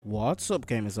What's up,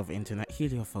 gamers of internet?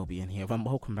 Heliophobia here, and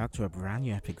welcome back to a brand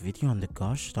new epic video on the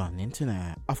gosh darn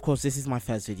internet. Of course, this is my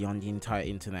first video on the entire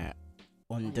internet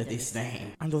under this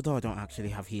name, and although I don't actually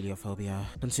have heliophobia,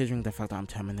 considering the fact that I'm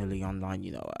terminally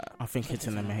online, I think it's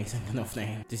an amazing enough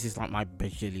name. This is like my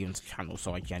bajillionth channel,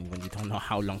 so I genuinely don't know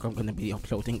how long I'm gonna be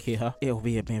uploading here. It'll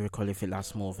be a miracle if it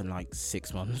lasts more than like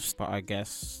 6 months, but I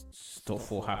guess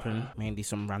stuff will happen, mainly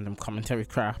some random commentary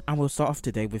crap. And we'll start off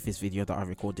today with this video that I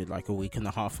recorded like a week and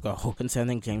a half ago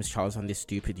concerning James Charles and this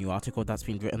stupid new article that's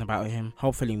been written about him.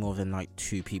 Hopefully more than like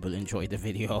 2 people enjoyed the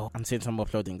video, and since I'm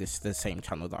uploading this to the same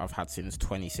channel that I've had since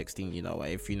 2016,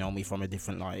 if you know me from a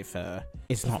different life,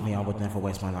 it's not me. I would never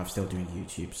waste my life still doing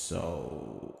YouTube,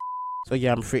 so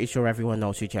yeah, I'm pretty sure everyone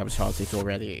knows who James Charles is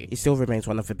already. He still remains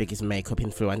one of the biggest makeup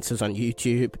influencers on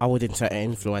YouTube. I would insert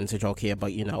an influencer joke here,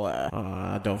 but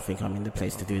I don't think I'm in the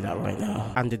place to do that right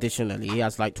now. And additionally, he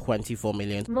has like 24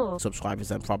 million more subscribers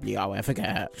than probably I'll ever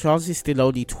get. Charles is still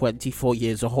only 24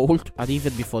 years old, and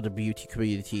even before the beauty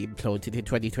community imploded in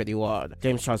 2021,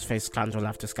 James Charles faced scandal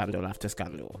after scandal after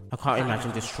scandal. I can't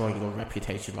imagine destroying your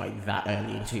reputation like that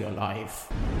early into your life.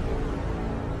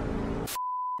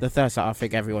 The third that I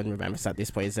think everyone remembers at this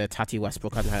point is Tati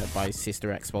Westbrook and her by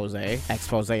sister expose.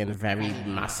 Expose in very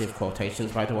massive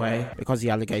quotations, by the way, because the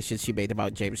allegations she made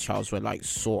about James Charles were like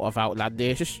sort of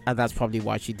outlandish, and that's probably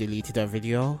why she deleted her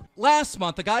video. Last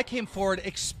month, a guy came forward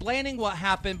explaining what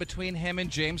happened between him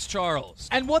and James Charles.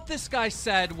 And what this guy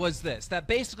said was this, that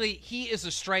basically he is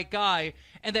a straight guy,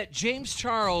 and that James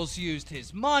Charles used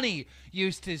his money,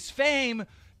 used his fame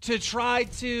to try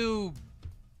to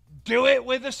do it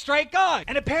with a straight guy.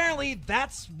 And apparently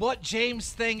that's what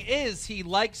James' thing is. He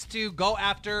likes to go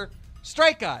after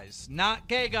straight guys, not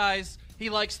gay guys. He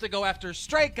likes to go after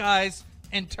straight guys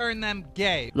and turn them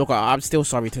gay. Look, I'm still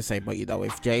sorry to say, but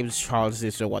if James Charles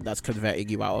is the one that's converting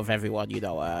you out of everyone,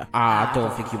 I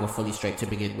don't think you were fully straight to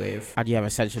begin with. And yeah,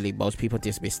 essentially most people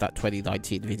dismissed that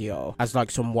 2019 video as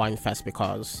like some wine fest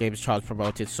because James Charles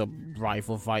promoted some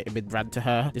rival vitamin brand to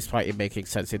her, despite it making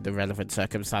sense in the relevant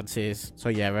circumstances. So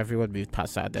yeah, everyone moved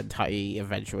past that, and then Tati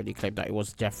eventually claimed that it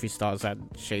was Jeffree Star's and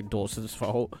Shane Dawson's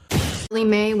fault. Early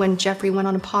May, when Jeffree went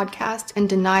on a podcast and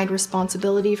denied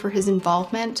responsibility for his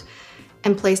involvement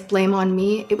and placed blame on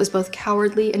me, it was both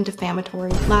cowardly and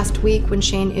defamatory. Last week, when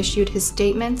Shane issued his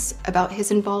statements about his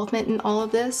involvement in all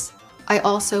of this, I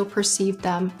also perceived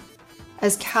them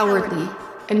as cowardly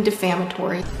and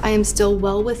defamatory. I am still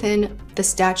well within the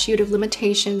statute of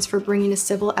limitations for bringing a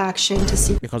civil action to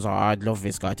seek— Because I'd love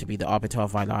this guy to be the arbiter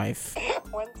of my life.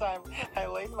 One time, I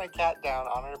laid my cat down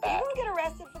on her back. You won't get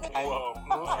arrested for the—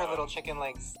 I moved her little chicken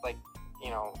legs,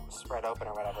 spread open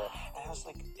or whatever. And I was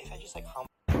like, if I just hum.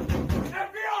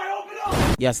 FBI, open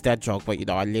up! Yes, that joke, but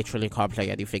I literally can't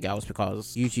play anything else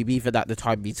because YouTube, even at the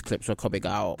time these clips were coming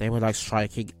out, they were like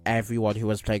striking everyone who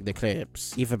was playing the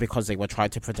clips, either because they were trying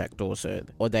to protect Dawson,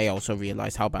 or they also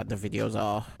realized how bad the videos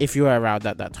are. If you were around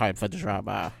at that time for the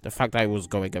drama, the fact that I was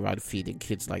going around feeding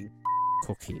kids like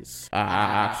cookies.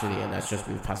 Actually, let's just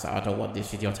move past that. I don't want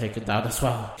this video taken down as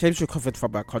well. James recovered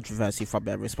from that controversy from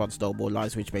their response to No More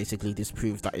Lies, which basically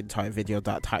disproved that entire video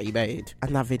that Tati made.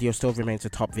 And that video still remains a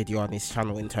top video on his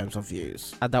channel in terms of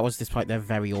views. And that was despite their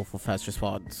very awful first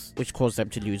response, which caused them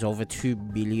to lose over 2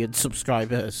 million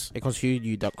subscribers. Because who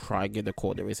knew that crying in the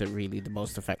corner isn't really the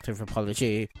most effective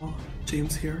apology? Oh,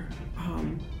 James here.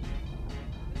 I'm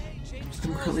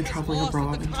currently traveling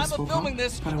abroad and just woke up,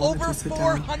 but I wanted to sit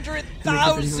down and make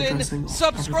a video addressing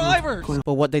subscribers.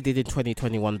 But what they did in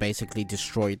 2021 basically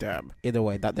destroyed them in a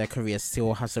way that their career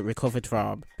still hasn't recovered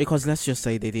from. Because let's just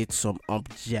say they did some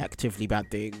objectively bad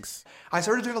things. I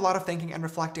started doing a lot of thinking and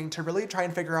reflecting to really try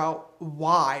and figure out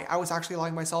why I was actually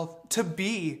allowing myself to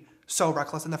be so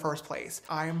reckless in the first place.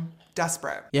 I'm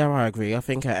desperate. Yeah, I agree. I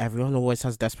think everyone always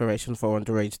has desperation for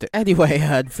underage. Anyway,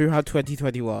 throughout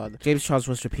 2021, James Charles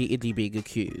was repeatedly being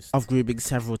accused of grooming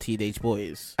several teenage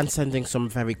boys and sending some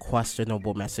very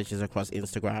questionable messages across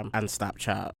Instagram and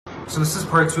Snapchat. So this is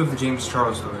part 2 of the James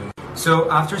Charles story.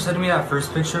 So after sending me that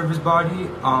first picture of his body,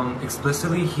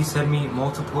 explicitly, he sent me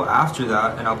multiple after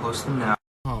that, and I'll post them now.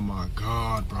 Oh my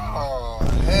god, bro. Oh,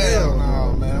 hell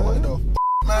no, man. What the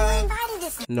f***, man?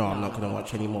 No, I'm not gonna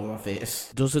watch any more of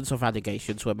this. Dozens of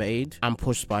allegations were made and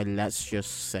pushed by, let's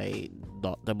just say,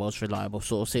 not the most reliable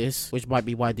sources, which might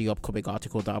be why the upcoming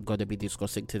article that I'm going to be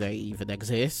discussing today even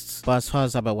exists. But as far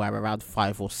as I'm aware, around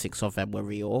 5 or 6 of them were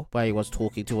real, where he was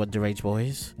talking to underage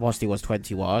boys whilst he was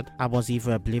 21 and was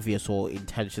either oblivious or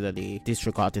intentionally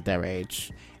disregarded their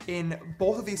age. In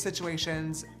both of these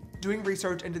situations, doing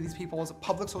research into these people's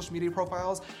public social media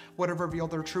profiles would have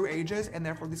revealed their true ages, and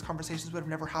therefore these conversations would have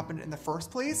never happened in the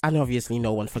first place. And obviously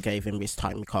no one forgave him this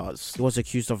time because he was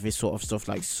accused of this sort of stuff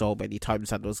like so many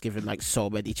times and was given like so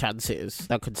many chances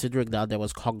that, considering that there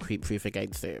was concrete proof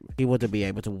against him, he wouldn't be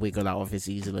able to wiggle out of this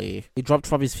easily. He dropped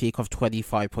from his peak of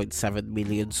 25.7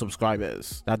 million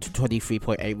subscribers down to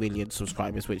 23.8 million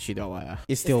subscribers, which, you know,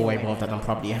 is still way more than I'm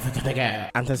probably ever gonna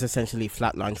get, and has essentially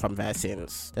flatlined from there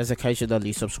since. There's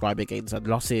occasionally subscriber gains and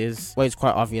losses, where it's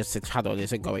quite obvious the channel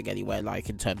isn't going anywhere like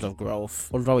in terms of growth,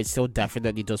 although it still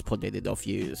definitely does put in enough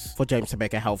views for James to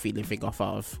make a healthy living off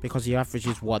of, because he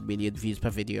averages 1 million views per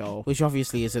video, which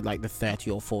obviously isn't like the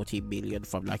 30 or 40 million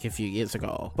from like a few years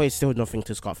ago, but it's still nothing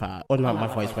to scoff at. Unlike my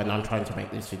voice when I'm trying to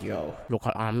make this video. Look,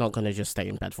 I'm not gonna just stay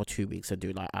in bed for 2 weeks and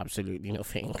do like absolutely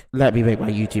nothing. Let me make my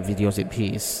YouTube videos in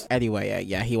peace. Anyway,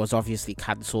 yeah, he was obviously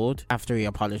cancelled after he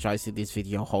apologized in this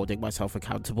video holding myself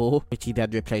accountable, which he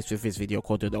then replaced with his video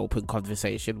called An Open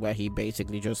Conversation, where he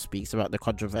basically just speaks about the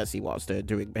controversy whilst they're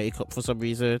doing makeup for some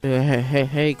reason.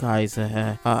 Hey guys,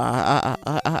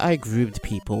 I groomed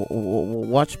people.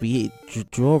 Watch me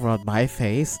draw on my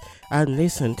face and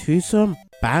listen to some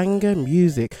banger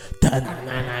music.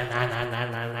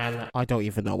 I don't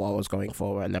even know what I was going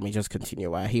for. Let me just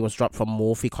continue. He was dropped from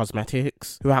Morphe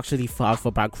Cosmetics, who actually filed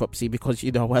for bankruptcy because,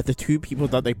 you know, the two people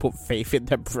that they put faith in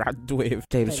their brand with,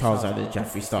 James Charles and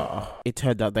Jeffree Star, it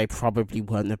turned out they probably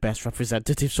weren't the best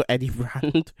representatives for any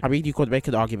brand. I mean, you could make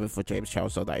an argument for James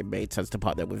Charles so that it made sense to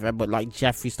partner with them, but like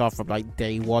Jeffree Star from like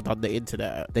day one on the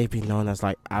internet, they've been known as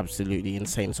like absolutely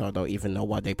insane, so I don't even know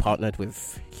why they partnered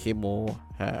with him or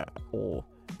her or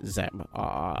them.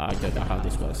 I don't know how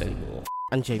this works anymore.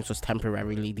 And James was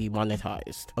temporarily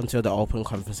demonetized until the Open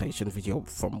Conversation video,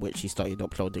 from which he started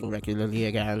uploading regularly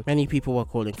again. Many people were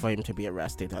calling for him to be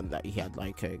arrested and that he had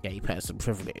like a gay person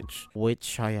privilege,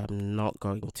 which I am not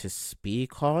going to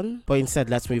speak on, but instead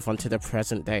let's move on to the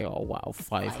present day. Oh wow,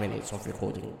 5 minutes of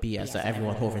recording BS that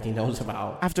everyone already knows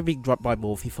about. After being dropped by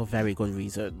Morphe for very good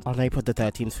reason, on April the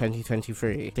 13th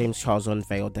 2023, James Charles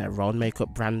unveiled their own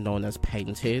makeup brand known as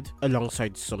Painted,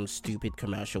 alongside some stupid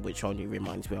commercial which only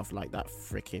reminds me of like that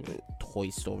freaking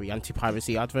Toy Story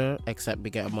anti-piracy advert, except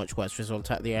we get a much worse result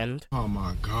at the end. Oh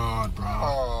my god, bro.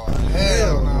 Oh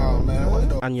hell no, man. What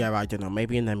the? And yeah, I don't know,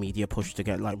 maybe in their media push to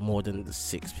get like more than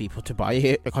 6 people to buy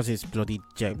it, because it's bloody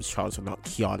James Charles and not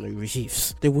Keanu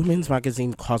Reeves. The women's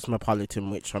magazine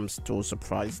Cosmopolitan, which I'm still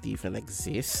surprised even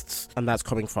exists, and that's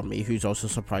coming from me, who's also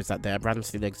surprised that their brand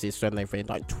still exists when they've made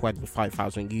like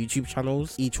 25,000 YouTube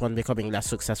channels, each one becoming less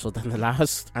successful than the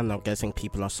last. And I'm guessing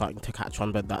people are starting to catch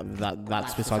on, but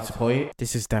that's besides the point.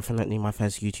 This is definitely my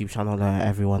first YouTube channel.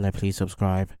 Everyone, please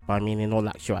subscribe. But I mean, in all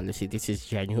actuality, this is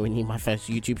genuinely my first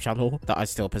YouTube channel that I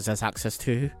still possess access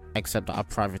to, except that I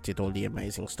privated all the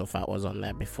amazing stuff that was on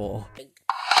there before.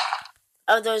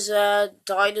 Oh, there's a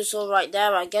dinosaur right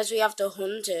there. I guess we have to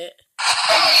hunt it.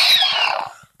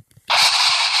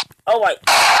 Oh wait.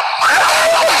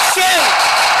 Oh shit!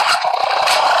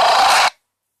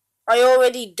 I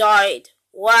already died.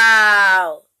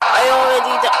 Wow. I'm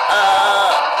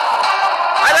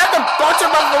at the bottom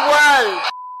of the world.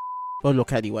 Well,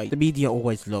 look, anyway, the media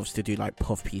always loves to do like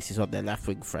puff pieces on their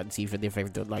left-wing friends, even if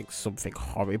they've done like something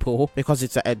horrible, because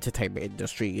it's an entertainment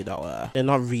industry, you know. They're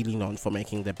not really known for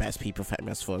making the best people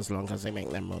famous for as long as they make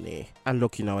their money. And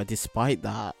look, you know, despite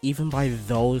that, even by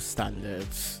those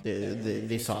standards,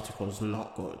 this article is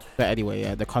not good. But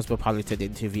anyway, the Cosmopolitan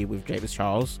interview with James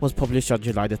Charles was published on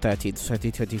July the 13th,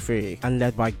 2023, and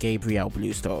led by Gabrielle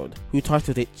Bluestone, who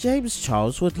titled it, "James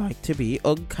Charles would like to be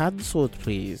uncancelled,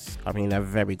 please." I mean, a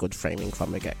very good framing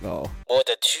from the get-go. More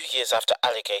than 2 years after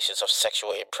allegations of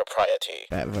sexual impropriety.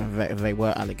 They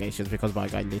were allegations because my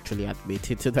guy literally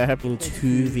admitted to them in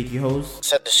 2 videos.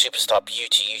 Sent the superstar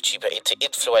beauty YouTuber into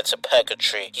influencer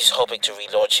purgatory. He's hoping to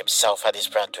relaunch himself and his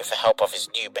brand with the help of his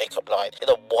new makeup line. In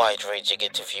a wide-ranging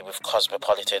interview with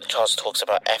Cosmopolitan, Charles talks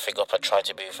about effing up and trying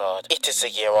to move on. It is the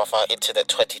year of our internet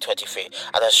 2023,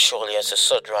 and as surely as the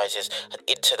sun rises, an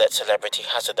internet celebrity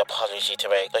has an apology to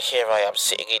make. But here I am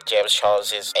sitting in James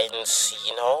Charles's Encino.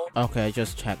 Okay, I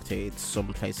just checked it. It's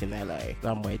someplace in LA.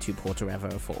 I'm way too poor to ever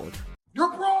afford.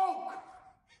 You're broke!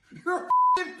 You're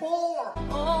f***ing poor!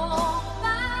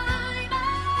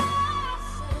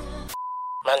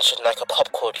 Man attention like a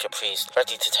pop culture priest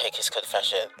ready to take his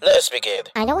confession. Let us begin.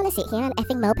 I don't want to sit here and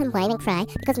effing mope and whine and cry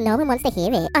because no one wants to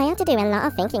hear it. I have to do a lot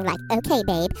of thinking like, okay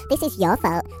babe, this is your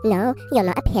fault. No, you're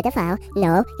not a pedophile.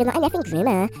 No, you're not an effing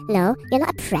groomer. No, you're not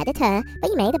a predator.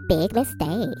 But you made a big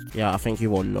mistake. Yeah, I think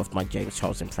you all loved my James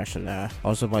Charles impression there.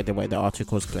 Also, by the way, the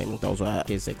article's claiming those were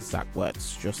his exact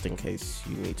words, just in case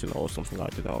you need to know something I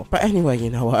don't know. But anyway,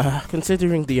 you know,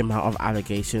 considering the amount of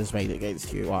allegations made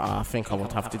against you, I think I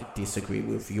would have to disagree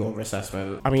with your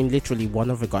assessment. I mean, literally, one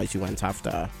of the guys you went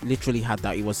after literally had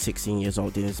that he was 16 years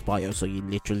old in his bio, so you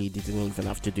literally didn't even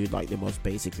have to do like the most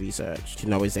basic research to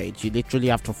know his age. You literally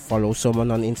have to follow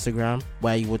someone on Instagram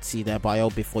where you would see their bio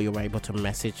before you were able to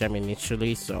message them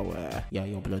initially. So yeah,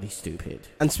 you're bloody stupid.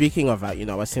 And speaking of that, you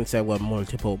know, since there were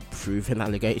multiple proven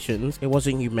allegations, it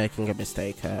wasn't you making a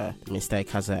mistake. The mistake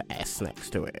has a S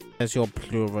next to it. There's your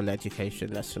plural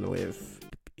education lesson with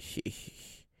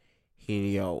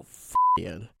Helio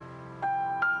f***ing.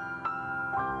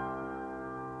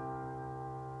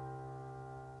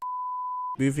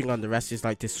 Moving on, the rest is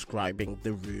like describing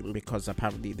the room, because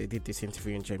apparently they did this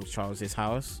interview in James Charles's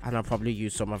house, and I'll probably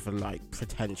use some of the like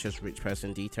pretentious rich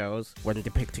person details when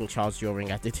depicting Charles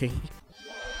during editing.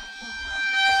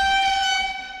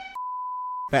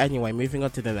 But anyway, moving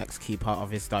on to the next key part of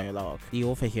his dialogue. The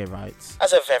author here writes,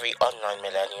 "As a very online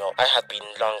millennial, I had been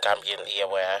long ambiently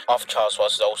aware of Charles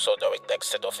was also knowing next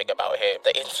to nothing about him.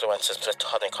 The influencer's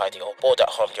platonic ideal. Bored at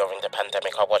home during the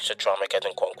pandemic, I watched the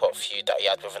Dramageddon quote-unquote feud that he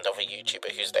had with another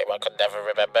YouTuber whose name I could never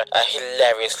remember. A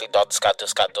hilariously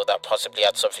non-scandal that possibly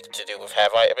had something to do with hair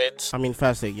vitamins." I mean,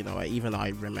 firstly, you know, even I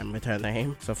remembered her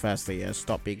name. So firstly,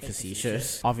 stop being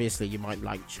facetious. Obviously, you might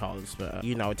like Charles, but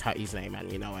you know Tatty's name,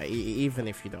 and you know, even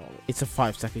if you don't, it's a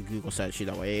 5-second Google search, you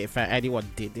know. If anyone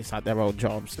did this at their own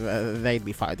jobs, they'd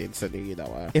be fired instantly, you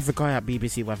know. If a guy at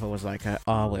BBC Weather was like,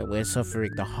 oh, we're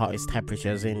suffering the hottest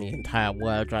temperatures in the entire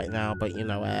world right now, but you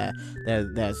know,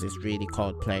 there's this really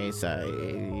cold place,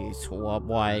 it's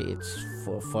white, it's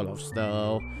full of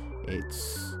snow,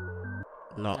 it's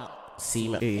not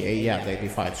semen. Yeah, they'd be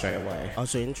fired straight away.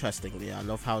 Also, interestingly, I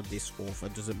love how this author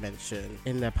doesn't mention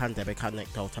in the pandemic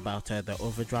anecdote about the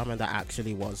other drama that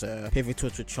actually was pivotal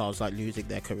to Charles like losing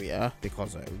their career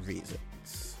because of reasons.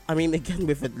 I mean, again,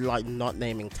 with it like not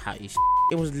naming Tatty,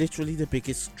 it was literally the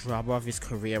biggest drama of his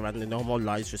career, and the normal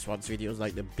lies response video was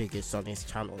like the biggest on his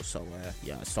channel. So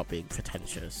yeah, stop being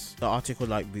pretentious. The article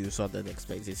like moves on and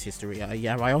explains its history.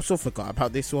 Yeah, I also forgot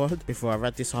about this one before I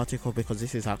read this article, because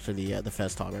this is actually the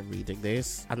first time I'm reading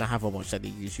this, and I haven't watched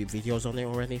any YouTube videos on it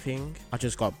or anything. I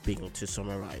just got Bing to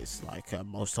summarize like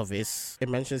most of this. It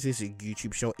mentions this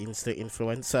YouTube show Insta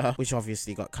Influencer, which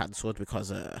obviously got cancelled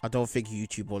because I don't think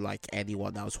YouTube or like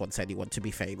anyone else wants anyone to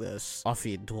be famous off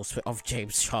the endorsement of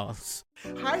James Charles.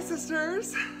 Hi,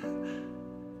 sisters.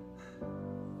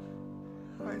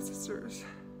 Hi, sisters.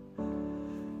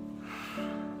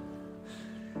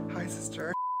 Hi,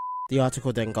 sister. The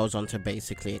article then goes on to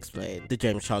basically explain the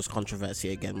James Charles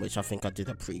controversy again, which I think I did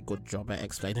a pretty good job at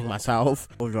explaining myself,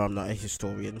 although I'm not a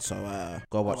historian. So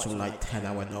go watch some like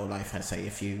 10-hour no life essay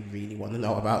if you really want to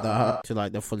know about that to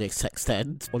like the full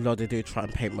extent. Although they do try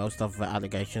and paint most of the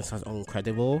allegations as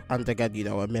uncredible, and again, you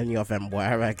know, many of them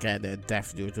were. Again,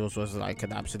 Deaf Doodles was like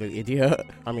an absolute idiot.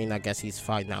 I mean, I guess he's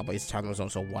fine now, but his channel's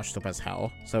also washed up as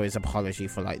hell, so his apology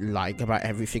for like lying about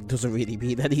everything doesn't really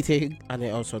mean anything. And it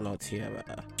also notes here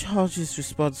Charles'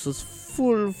 response was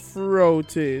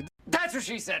full-throated. That's what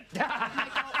she said.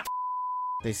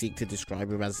 They seek to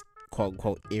describe him as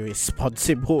quote-unquote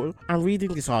irresponsible. And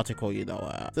reading this article, you know,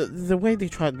 the way they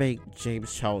try to make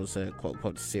James Charles a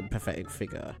quote-unquote sympathetic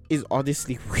figure is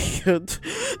honestly weird.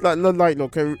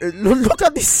 Look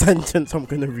at this sentence I'm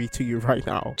gonna read to you right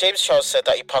now. James Charles said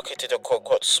that he pocketed a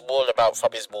quote-unquote small amount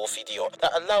from his morphe deal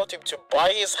that allowed him to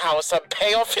buy his house and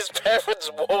pay off his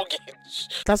parents'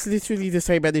 mortgage. That's literally the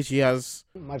same energy as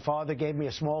my father gave me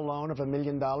a small loan of $1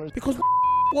 million. Because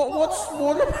what's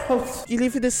small about? You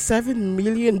live in a $7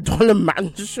 million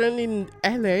mansion in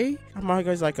LA? And my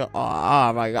guy's like,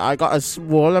 oh my god, I got a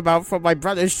small amount from my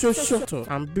brother. Shut up.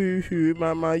 And boo-hoo,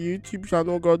 my YouTube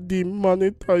channel got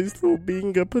demonetized for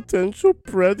being a potential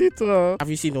predator. Have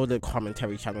you seen all the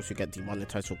commentary channels who get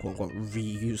demonetized for quote-unquote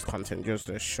reused content? Just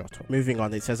shut up. Moving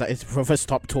on, it says that his brother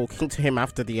stopped talking to him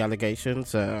after the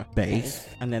allegations and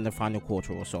then the final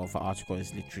quarter or so of the article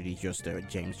is literally just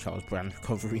James Charles brand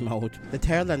recovery mode. The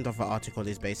tale tail end of the article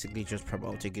is basically just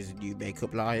promoting his new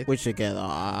makeup line, which again,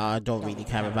 I don't really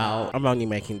care about. I'm only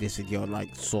making this video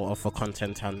like sort of for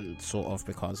content and sort of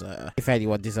because if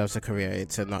anyone deserves a career,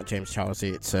 it's not James Charles,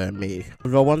 it's me.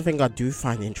 But one thing I do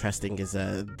find interesting is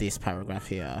this paragraph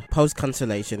here. Post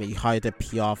cancellation, he hired a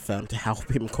PR firm to help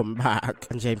him come back,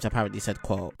 and James apparently said,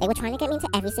 quote, They were trying to get me into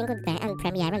every single event and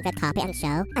premiere and red carpet and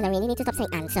show, and I really need to stop saying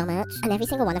and so much, and every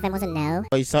single one of them was a no.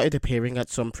 He started appearing at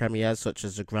some premieres such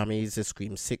as the Grammys, the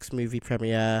Scream 6 movie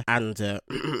premiere, and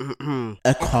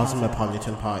a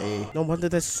Cosmopolitan party. No wonder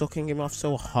they're sucking him off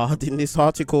so hard in this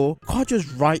article. You can't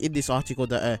just write in this article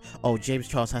that oh, James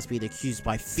Charles has been accused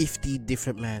by 50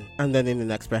 different men, and then in the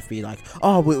next breath be like,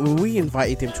 oh, we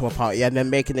invited him to a party, and then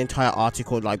make an entire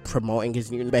article like promoting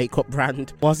his new makeup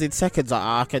brand. Was in seconds,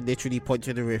 I can literally point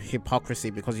to the hypocrisy,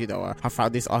 because you know I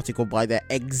found this article by the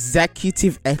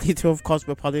executive editor of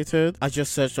Cosmopolitan. I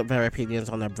just searched up their opinions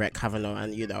on Brett Kavanaugh,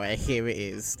 and you know here it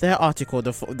is. Their article,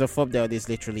 the thumbnail is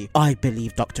literally, I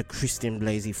believe Dr. Christian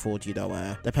Blasey Ford, you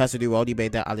know the person who only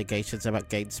made their allegations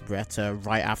against Brett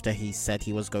right after he said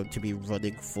he was going to be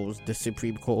running for the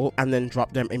Supreme Court, and then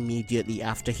dropped them immediately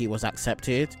after he was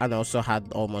accepted, and also had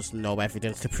almost no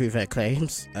evidence to prove their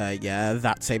claims. Yeah,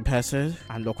 that same person.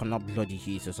 And look, I'm not bloody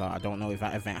Jesus, I don't know if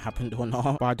that event happened or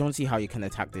not, but I don't see how you can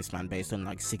attack this man based on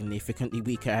like significantly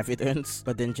weaker evidence.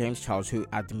 But then James Charles, who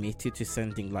admitted to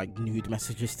sending like nude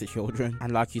messages to children,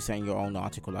 and like you say in your own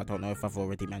article, I don't know if I've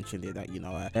already mentioned it, that you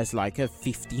know there's like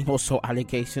 15 or so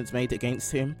allegations made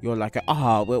against him. You're like,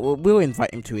 we'll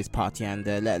invite him to his party, and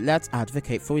let's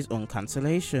advocate for his own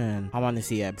cancellation. I want to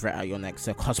see Brett at your next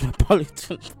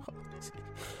Cosmopolitan party.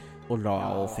 Although I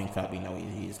all think that we know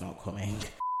he's not coming.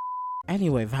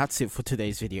 Anyway, that's it for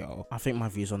today's video. I think my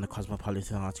views on the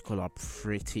Cosmopolitan article are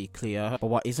pretty clear, but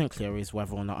what isn't clear is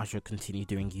whether or not I should continue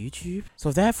doing YouTube.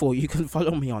 So therefore, you can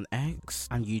follow me on X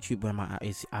and YouTube, where my @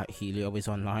 is @Helio is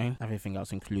online. Everything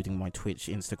else, including my Twitch,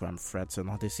 Instagram, Threads, and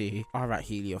Odyssey, are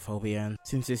 @Heliophobian.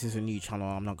 Since this is a new channel,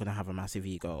 I'm not gonna have a massive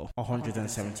ego.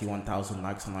 171,000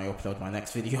 likes and I upload my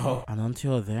next video. And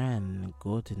until then,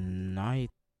 good night,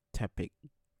 epic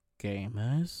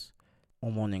gamers.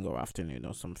 Or morning or afternoon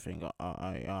or something.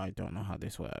 I don't know how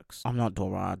this works. I'm not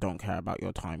Dora. I don't care about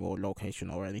your time or location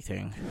or anything.